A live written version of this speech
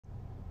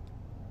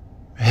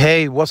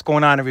Hey, what's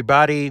going on,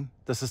 everybody?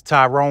 This is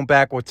Tyrone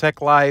back with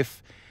Tech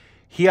Life.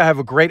 Here I have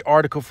a great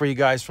article for you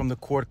guys from the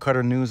Cord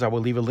Cutter News. I will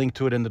leave a link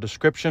to it in the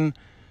description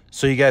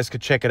so you guys could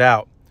check it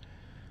out.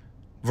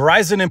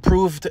 Verizon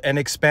improved and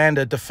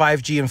expanded the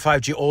 5G and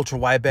 5G ultra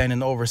wideband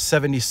in over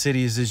 70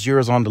 cities. Is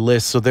yours on the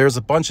list. So there's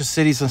a bunch of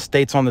cities and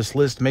states on this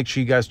list. Make sure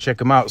you guys check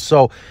them out.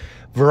 So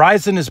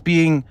Verizon is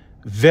being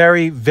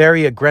very,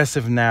 very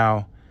aggressive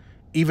now,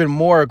 even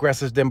more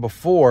aggressive than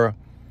before,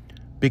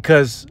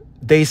 because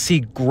they see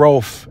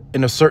growth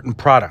in a certain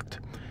product.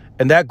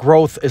 And that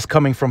growth is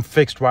coming from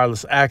fixed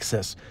wireless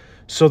access.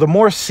 So the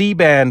more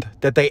C-band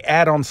that they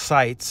add on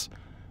sites,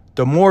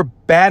 the more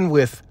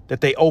bandwidth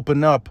that they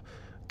open up,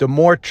 the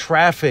more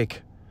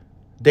traffic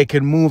they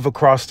can move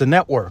across the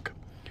network.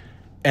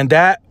 And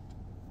that,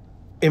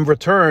 in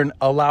return,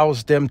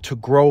 allows them to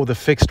grow the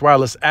fixed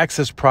wireless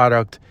access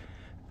product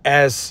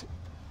as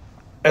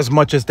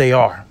much as they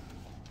are.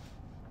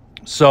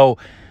 So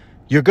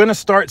you're going to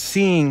start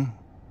seeing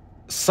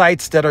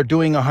sites that are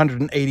doing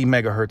 180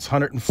 megahertz,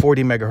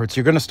 140 megahertz.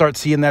 You're going to start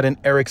seeing that in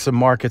Ericsson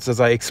markets, as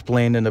I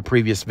explained in the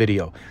previous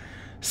video.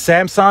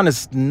 Samsung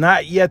is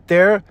not yet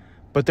there,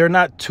 but they're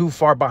not too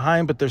far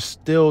behind, but there's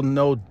still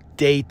no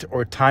date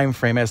or time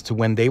frame as to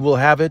when they will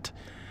have it.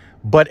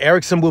 But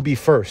Ericsson will be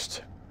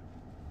first.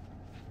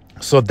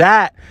 So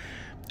that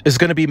is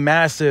going to be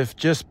massive,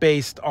 just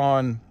based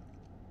on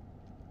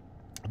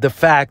the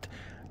fact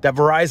that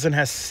Verizon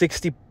has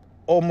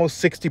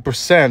almost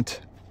 60%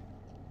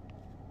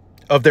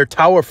 of their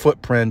tower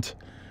footprint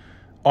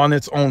on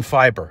its own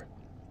fiber.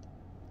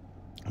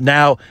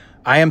 Now,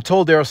 I am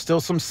told there are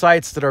still some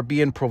sites that are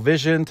being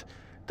provisioned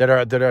that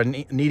are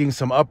needing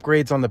some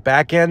upgrades on the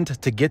back end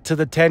to get to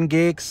the 10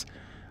 gigs,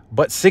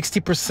 but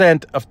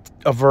 60% of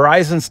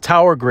Verizon's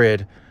tower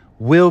grid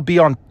will be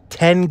on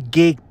 10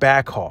 gig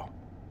backhaul.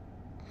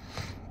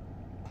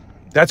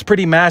 That's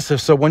pretty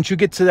massive. So once you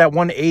get to that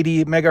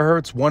 180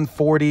 megahertz,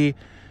 140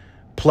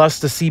 plus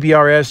the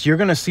CBRS, you're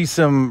going to see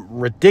some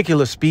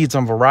ridiculous speeds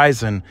on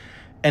Verizon,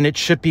 and it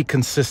should be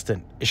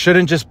consistent. It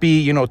shouldn't just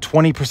be,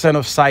 20%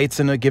 of sites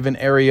in a given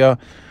area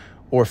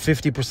or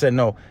 50%.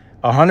 No,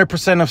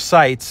 100% of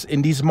sites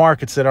in these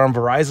markets that are on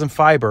Verizon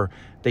fiber,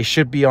 they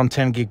should be on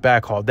 10 gig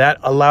backhaul. That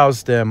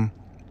allows them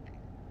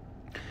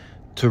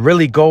to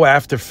really go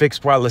after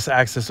fixed wireless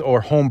access, or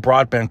home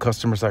broadband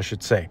customers, I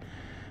should say.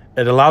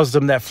 It allows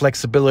them that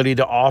flexibility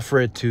to offer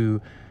it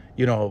to,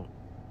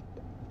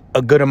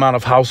 a good amount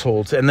of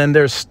households. And then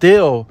there's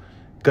still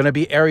going to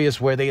be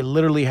areas where they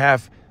literally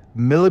have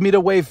millimeter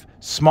wave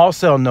small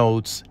cell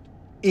nodes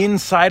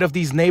inside of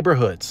these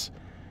neighborhoods,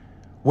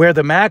 where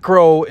the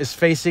macro is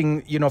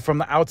facing, from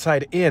the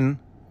outside in,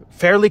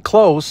 fairly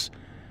close,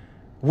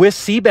 with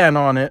C-band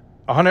on it,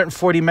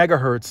 140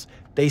 megahertz.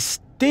 They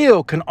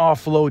still can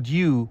offload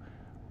you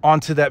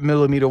onto that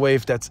millimeter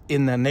wave that's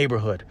in the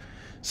neighborhood.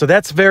 So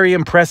that's very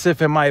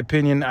impressive, in my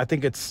opinion. I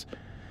think it's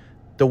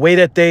the way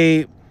that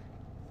they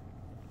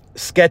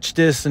sketched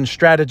this and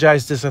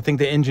strategized this. I think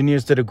the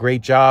engineers did a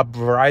great job.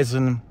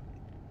 Verizon,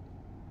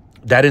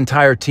 that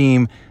entire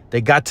team,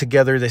 they got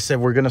together. They said,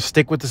 we're going to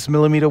stick with this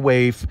millimeter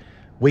wave.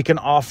 We can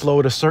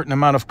offload a certain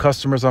amount of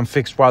customers on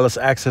fixed wireless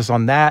access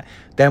on that.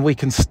 Then we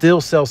can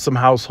still sell some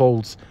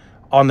households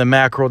on the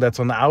macro that's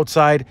on the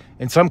outside.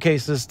 In some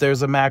cases,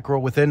 there's a macro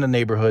within the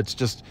neighborhoods.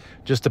 Just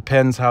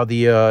depends how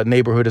the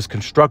neighborhood is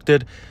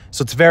constructed.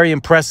 So it's very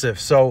impressive.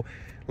 So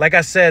like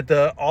I said,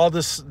 all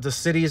the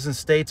cities and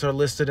states are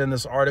listed in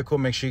this article.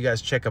 Make sure you guys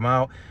check them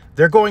out.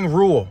 They're going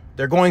rural.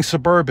 They're going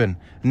suburban.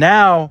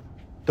 Now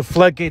the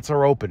floodgates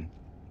are open.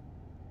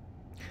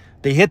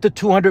 They hit the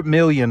 200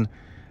 million.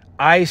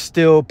 I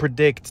still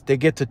predict they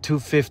get to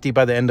 250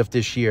 by the end of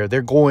this year.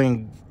 They're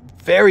going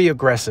very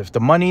aggressive.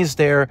 The money is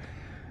there.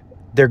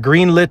 They're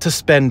greenlit to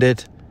spend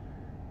it.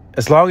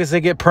 As long as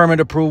they get permit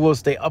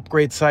approvals, they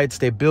upgrade sites,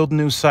 they build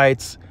new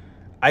sites,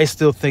 I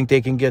still think they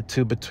can get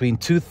to between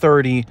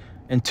 230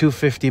 and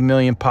 250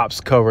 million pops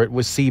covered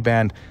with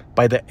C-band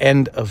by the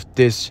end of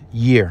this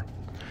year.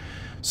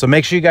 So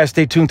make sure you guys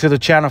stay tuned to the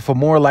channel for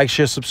more. Like,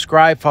 share,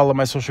 subscribe, follow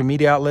my social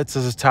media outlets.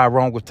 This is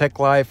Tyrone with Tech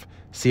Life.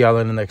 See y'all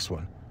in the next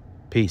one.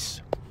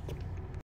 Peace.